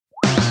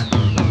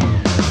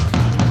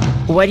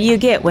What do you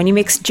get when you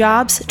mix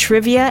jobs,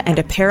 trivia, and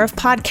a pair of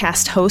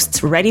podcast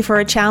hosts ready for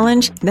a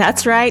challenge?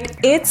 That's right,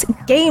 it's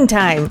game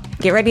time.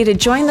 Get ready to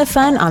join the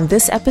fun on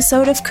this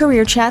episode of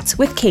Career Chats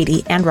with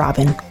Katie and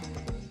Robin.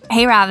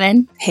 Hey,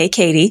 Robin. Hey,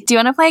 Katie. Do you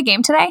want to play a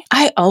game today?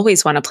 I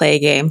always want to play a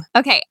game.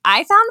 Okay,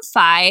 I found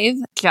 5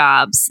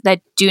 jobs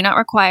that do not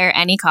require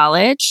any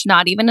college,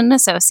 not even an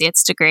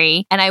associate's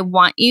degree, and I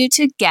want you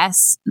to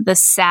guess the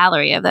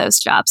salary of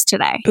those jobs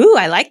today. Ooh,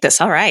 I like this.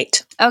 All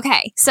right.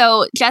 Okay,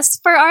 so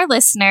just for our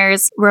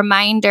listeners,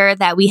 reminder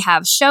that we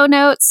have show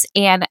notes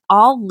and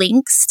all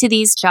links to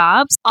these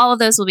jobs. All of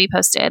those will be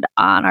posted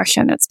on our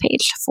show notes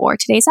page for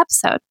today's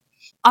episode.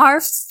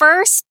 Our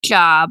first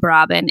job,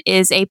 Robin,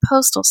 is a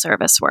postal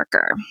service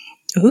worker.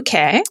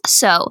 Okay.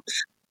 So,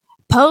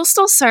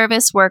 postal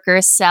service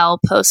workers sell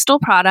postal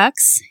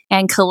products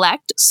and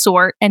collect,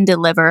 sort, and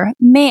deliver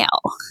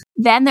mail.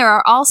 Then there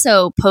are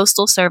also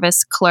postal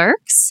service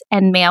clerks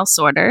and mail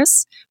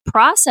sorters,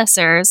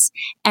 processors,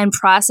 and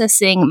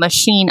processing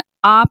machine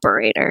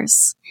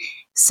operators.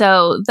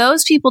 So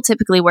those people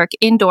typically work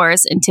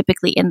indoors and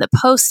typically in the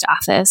post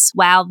office,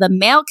 while the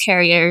mail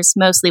carriers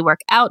mostly work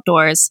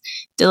outdoors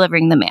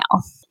delivering the mail.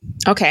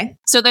 Okay.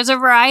 So there's a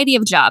variety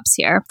of jobs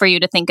here for you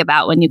to think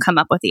about when you come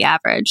up with the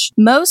average.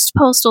 Most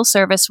postal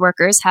service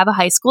workers have a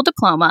high school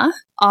diploma.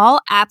 All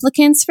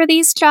applicants for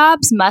these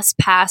jobs must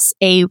pass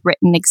a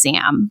written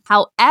exam.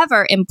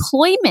 However,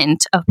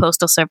 employment of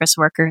postal service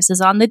workers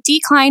is on the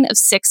decline of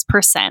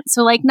 6%.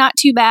 So not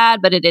too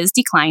bad, but it is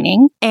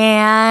declining.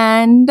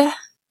 And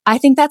I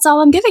think that's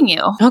all I'm giving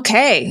you.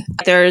 Okay.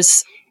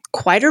 There's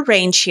quite a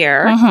range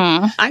here.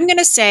 Mm-hmm. I'm going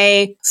to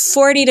say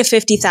 $40,000 to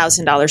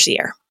 $50,000 a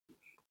year.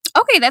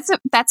 Okay, that's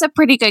a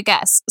pretty good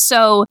guess.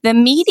 So the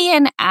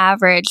median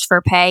average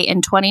for pay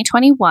in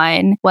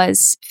 2021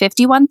 was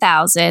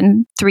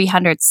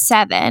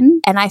 $51,307.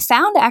 And I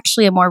found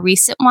actually a more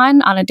recent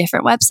one on a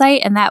different website,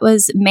 and that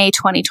was May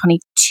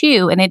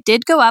 2022. And it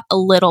did go up a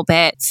little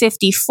bit,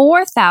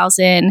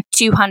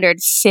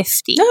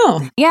 $54,250.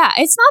 No. Yeah,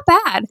 it's not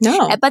bad.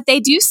 No. But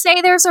they do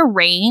say there's a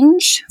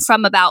range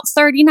from about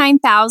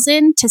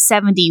 $39,000 to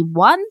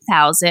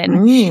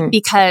 $71,000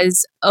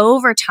 because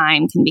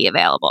overtime can be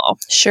available.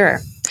 Sure.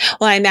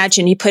 Well, I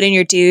imagine you put in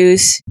your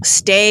dues,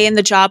 stay in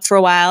the job for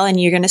a while, and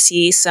you're going to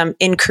see some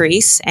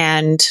increase.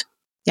 And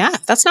yeah,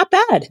 that's not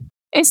bad.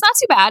 It's not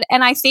too bad.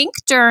 And I think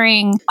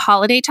during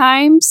holiday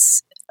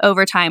times,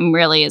 overtime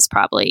really is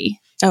probably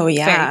very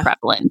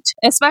prevalent,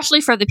 especially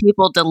for the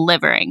people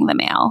delivering the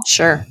mail.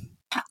 Sure.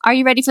 Are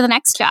you ready for the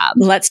next job?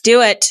 Let's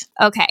do it.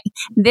 Okay.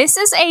 This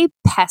is a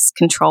pest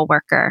control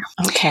worker.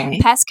 Okay.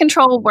 Pest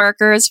control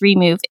workers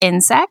remove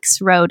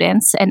insects,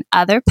 rodents, and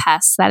other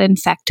pests that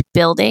infect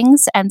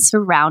buildings and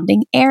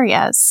surrounding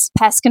areas.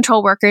 Pest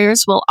control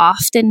workers will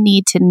often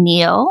need to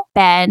kneel,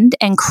 bend,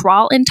 and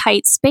crawl in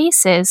tight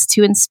spaces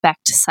to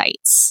inspect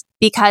sites.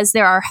 Because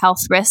there are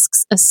health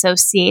risks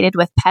associated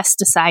with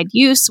pesticide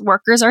use,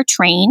 workers are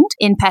trained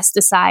in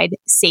pesticide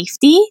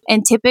safety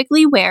and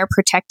typically wear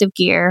protective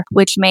gear,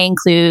 which may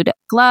include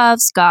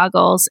gloves,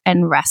 goggles,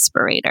 and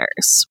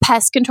respirators.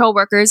 Pest control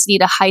workers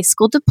need a high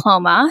school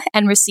diploma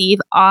and receive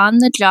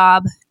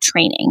on-the-job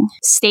training.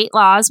 State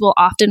laws will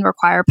often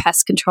require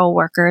pest control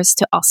workers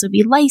to also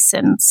be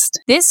licensed.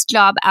 This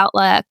job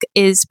outlook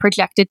is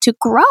projected to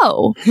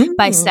grow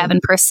by 7%,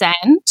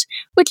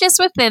 which is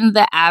within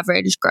the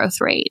average growth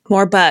rate.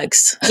 More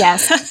bugs.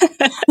 Yes.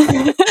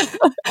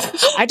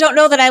 I don't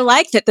know that I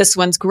like that this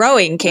one's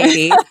growing,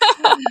 Katie.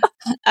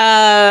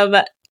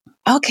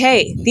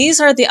 Okay, these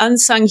are the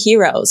unsung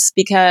heroes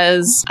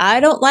because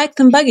I don't like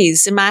them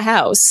buggies in my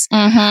house.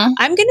 Mm-hmm.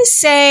 I'm going to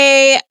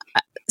say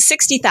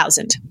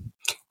 60,000.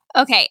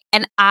 Okay,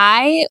 and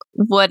I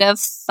would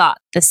have thought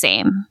the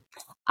same.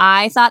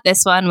 I thought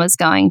this one was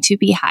going to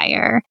be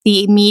higher.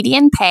 The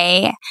median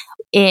pay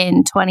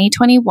in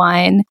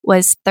 2021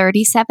 was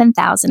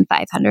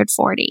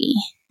 $37,540.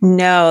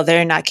 No,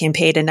 they're not getting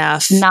paid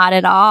enough. Not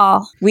at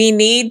all. We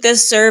need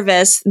this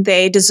service.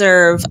 They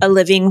deserve a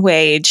living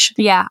wage.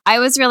 Yeah, I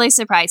was really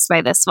surprised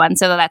by this one,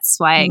 so that's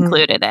why I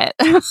included it.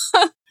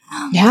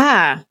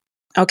 Yeah.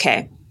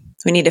 Okay.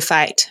 We need to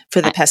fight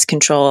for the pest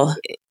control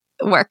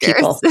workers.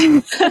 people.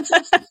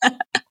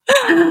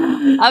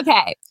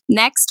 Okay,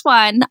 next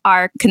one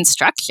are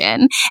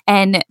construction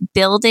and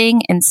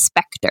building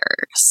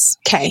inspectors.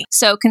 Okay.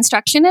 So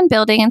construction and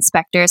building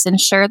inspectors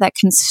ensure that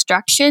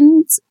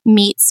construction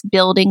meets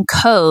building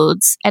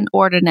codes and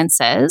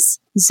ordinances,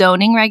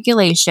 zoning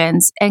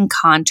regulations, and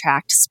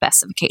contract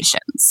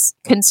specifications.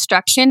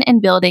 Construction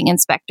and building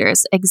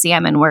inspectors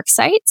examine work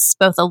sites,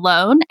 both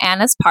alone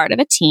and as part of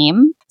a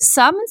team.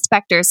 Some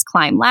inspectors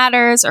climb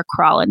ladders or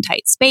crawl in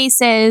tight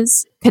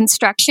spaces.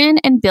 Construction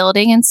and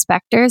building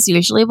inspectors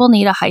usually will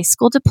need a high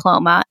school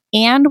diploma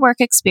and work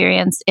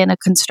experience in a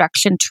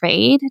construction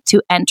trade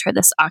to enter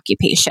this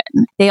occupation.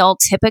 They'll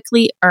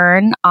typically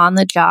earn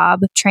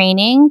on-the-job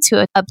training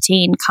to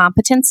obtain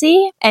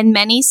competency, and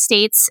many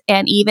states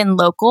and even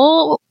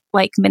local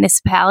like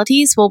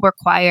municipalities will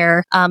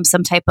require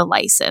some type of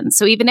license.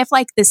 So even if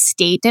like the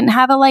state didn't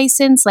have a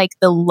license, like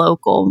the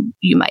local,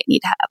 you might need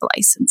to have a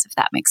license, if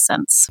that makes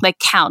sense, like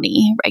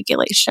county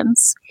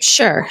regulations.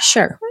 Sure.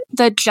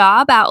 The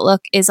job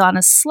outlook is on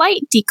a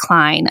slight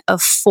decline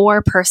of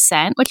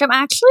 4%, which I'm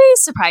actually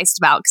surprised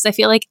about because I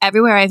feel like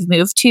everywhere I've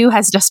moved to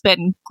has just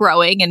been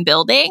growing and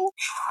building.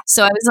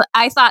 So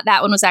I thought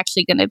that one was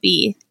actually going to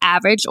be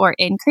average or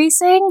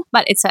increasing,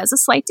 but it says a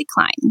slight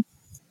decline.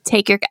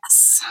 Take your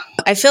guess.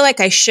 I feel like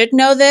I should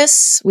know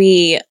this.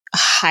 We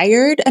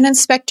hired an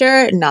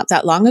inspector not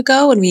that long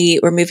ago when we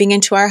were moving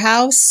into our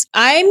house.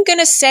 I'm going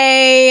to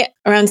say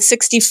around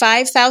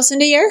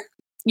 $65,000 a year.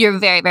 You're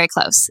very, very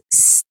close.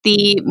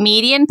 The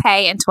median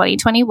pay in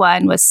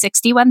 2021 was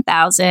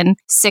 $61,640.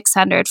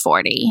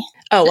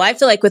 Oh, well, I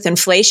feel like with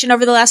inflation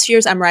over the last few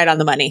years, I'm right on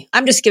the money.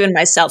 I'm just giving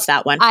myself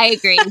that one. I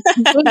agree.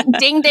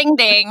 Ding, ding,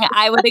 ding.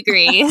 I would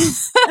agree.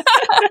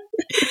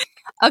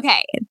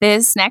 Okay,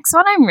 this next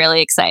one I'm really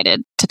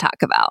excited to talk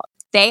about.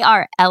 They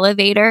are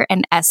elevator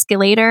and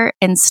escalator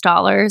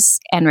installers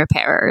and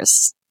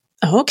repairers.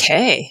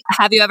 Okay.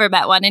 Have you ever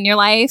met one in your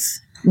life?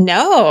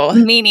 No.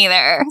 Me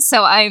neither.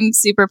 So I'm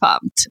super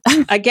pumped.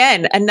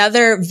 Again,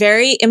 another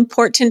very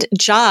important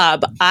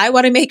job. I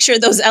want to make sure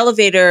those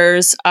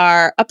elevators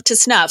are up to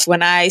snuff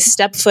when I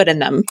step foot in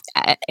them.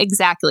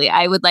 Exactly.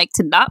 I would like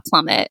to not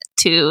plummet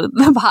to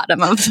the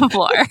bottom of the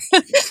floor.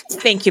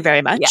 Thank you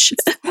very much. Yes.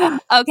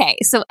 Okay.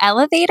 So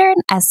elevator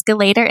and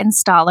escalator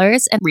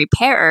installers and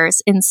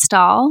repairers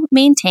install,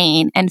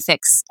 maintain, and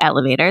fix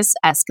elevators,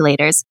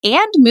 escalators,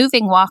 and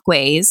moving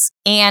walkways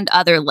and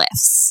other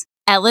lifts.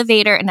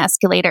 Elevator and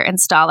escalator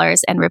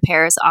installers and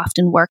repairers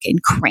often work in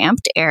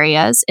cramped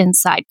areas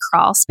inside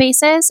crawl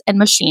spaces and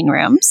machine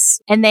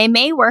rooms, and they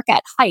may work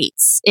at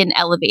heights in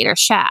elevator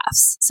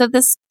shafts. So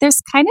there's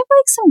kind of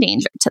like some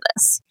danger to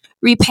this.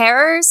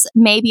 Repairers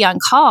may be on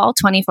call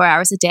 24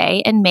 hours a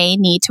day and may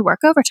need to work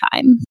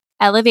overtime.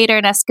 Elevator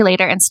and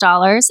escalator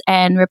installers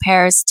and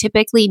repairers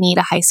typically need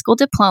a high school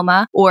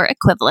diploma or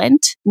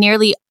equivalent.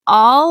 Nearly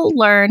all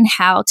learn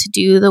how to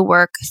do the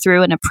work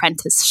through an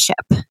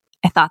apprenticeship.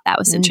 I thought that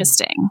was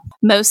interesting.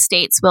 Most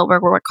states will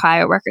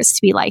require workers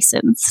to be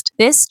licensed.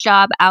 This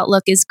job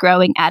outlook is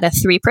growing at a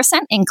 3%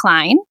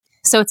 incline.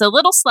 So it's a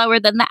little slower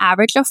than the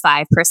average of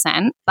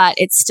 5%, but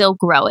it's still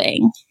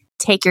growing.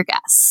 Take your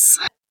guess.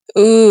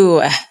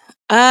 Ooh.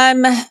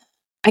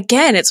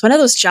 Again, it's one of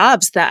those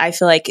jobs that I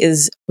feel like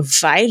is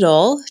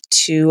vital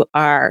to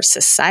our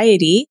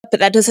society, but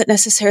that doesn't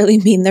necessarily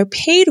mean they're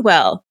paid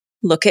well.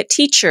 Look at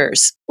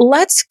teachers.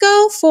 Let's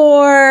go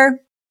for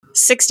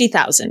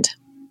 60,000.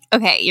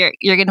 Okay,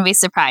 you're going to be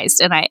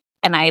surprised, and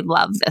I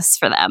love this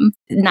for them.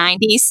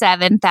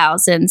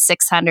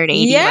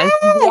 97,680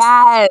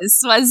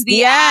 was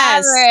the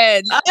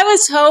average. I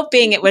was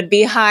hoping it would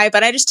be high,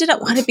 but I just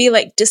didn't want to be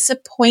like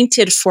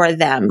disappointed for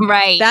them.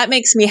 Right. That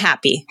makes me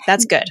happy.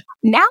 That's good.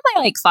 Now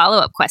my like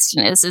follow-up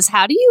question is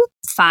how do you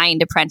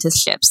find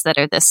apprenticeships that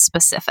are this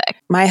specific?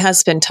 My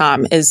husband,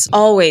 Tom, is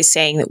always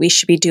saying that we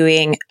should be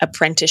doing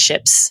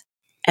apprenticeships.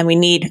 And we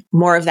need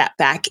more of that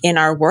back in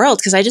our world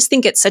because I just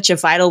think it's such a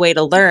vital way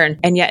to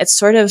learn. And yet it's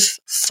sort of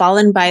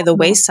fallen by the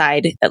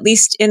wayside, at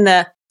least in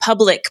the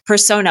public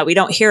persona. We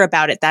don't hear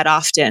about it that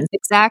often.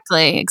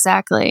 Exactly.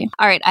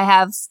 All right. I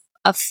have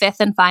a fifth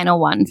and final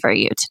one for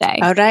you today.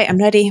 All right. I'm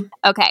ready.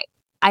 Okay.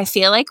 I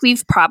feel like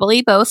we've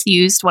probably both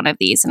used one of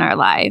these in our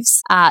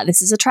lives.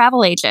 This is a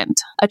travel agent.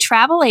 A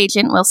travel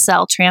agent will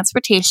sell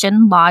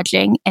transportation,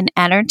 lodging, and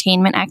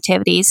entertainment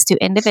activities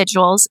to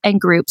individuals and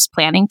groups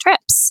planning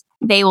trips.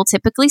 They will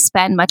typically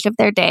spend much of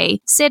their day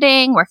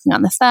sitting, working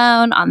on the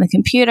phone, on the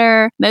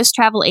computer. Most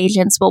travel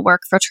agents will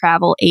work for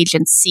travel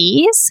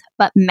agencies,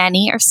 but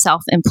many are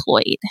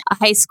self-employed. A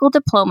high school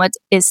diploma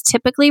is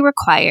typically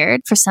required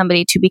for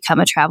somebody to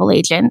become a travel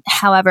agent.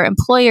 However,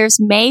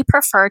 employers may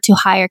prefer to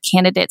hire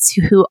candidates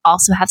who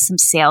also have some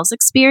sales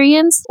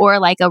experience or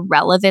like a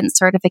relevant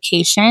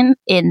certification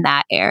in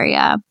that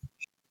area.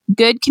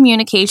 Good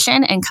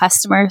communication and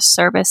customer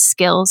service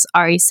skills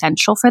are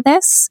essential for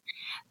this.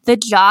 The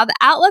job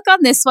outlook on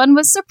this one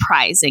was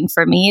surprising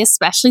for me,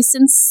 especially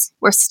since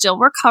we're still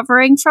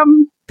recovering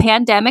from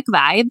pandemic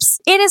vibes.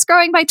 It is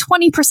growing by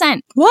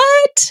 20%.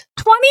 What?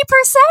 20%!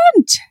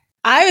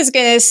 I was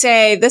going to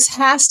say this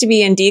has to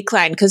be in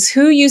decline because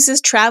who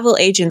uses travel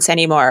agents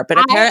anymore? But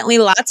apparently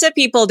lots of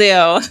people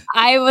do.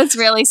 I was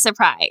really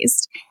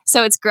surprised.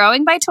 So it's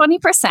growing by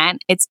 20%.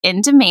 It's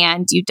in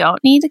demand. You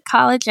don't need a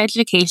college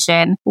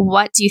education.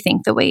 What do you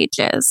think the wage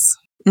is?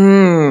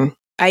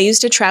 I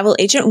used a travel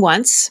agent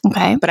once,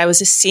 but I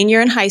was a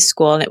senior in high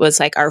school and it was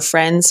like our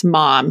friend's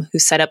mom who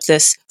set up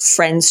this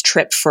friend's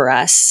trip for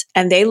us.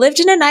 And they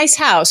lived in a nice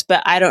house,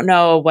 but I don't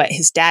know what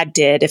his dad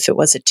did, if it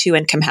was a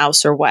 2-income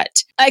house or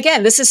what.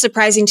 Again, this is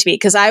surprising to me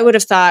because I would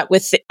have thought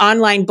with the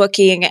online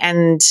booking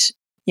and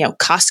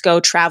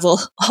Costco travel,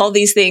 all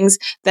these things,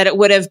 that it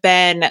would have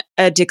been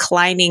a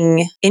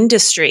declining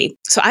industry.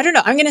 So I don't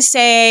know. I'm going to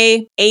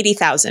say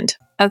 80,000.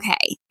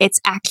 Okay, it's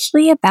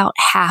actually about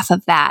half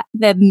of that.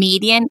 The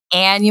median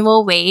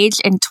annual wage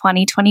in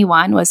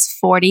 2021 was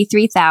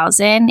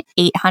 $43,810.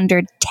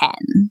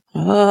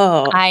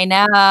 Oh, I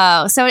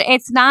know. So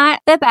it's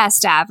not the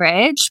best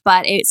average,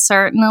 but it's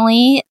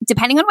certainly,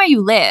 depending on where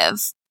you live,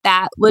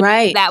 that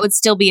would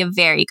still be a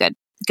very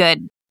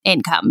good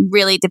income,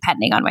 really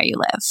depending on where you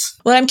live.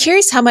 Well, I'm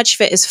curious how much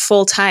of it is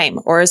full-time,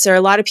 or is there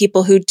a lot of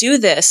people who do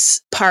this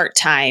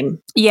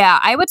part-time? Yeah,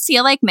 I would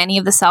feel like many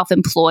of the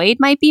self-employed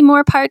might be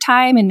more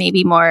part-time, and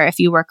maybe more if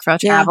you work for a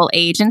travel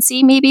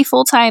agency, maybe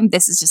full-time.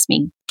 This is just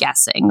me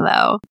guessing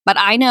though. But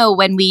I know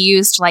when we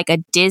used like a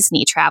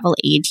Disney travel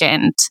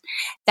agent,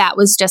 that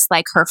was just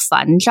like her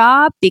fun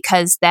job,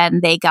 because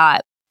then they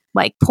got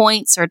like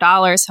points or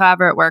dollars,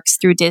 however it works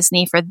through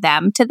Disney, for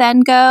them to then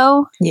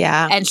go.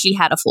 Yeah. And she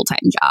had a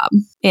full-time job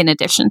in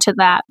addition to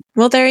that.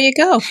 Well, there you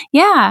go.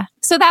 Yeah.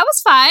 So that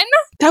was fun.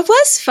 That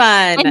was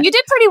fun. And you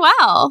did pretty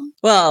well.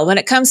 Well, when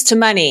it comes to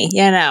money,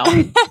 you know.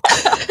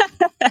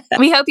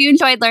 We hope you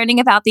enjoyed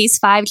learning about these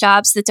 5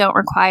 jobs that don't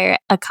require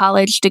a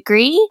college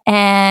degree.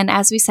 And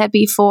as we said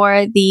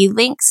before, the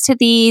links to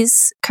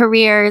these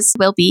careers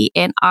will be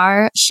in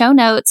our show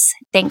notes.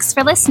 Thanks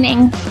for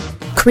listening.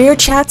 Career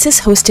Chats is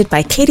hosted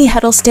by Katie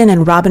Huddleston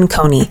and Robin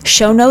Coney.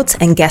 Show notes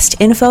and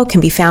guest info can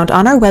be found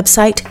on our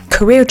website,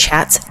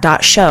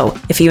 careerchats.show.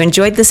 If you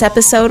enjoyed this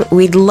episode,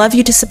 we'd love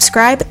you to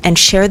subscribe and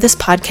share this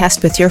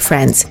podcast with your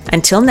friends.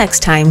 Until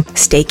next time,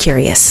 stay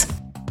curious.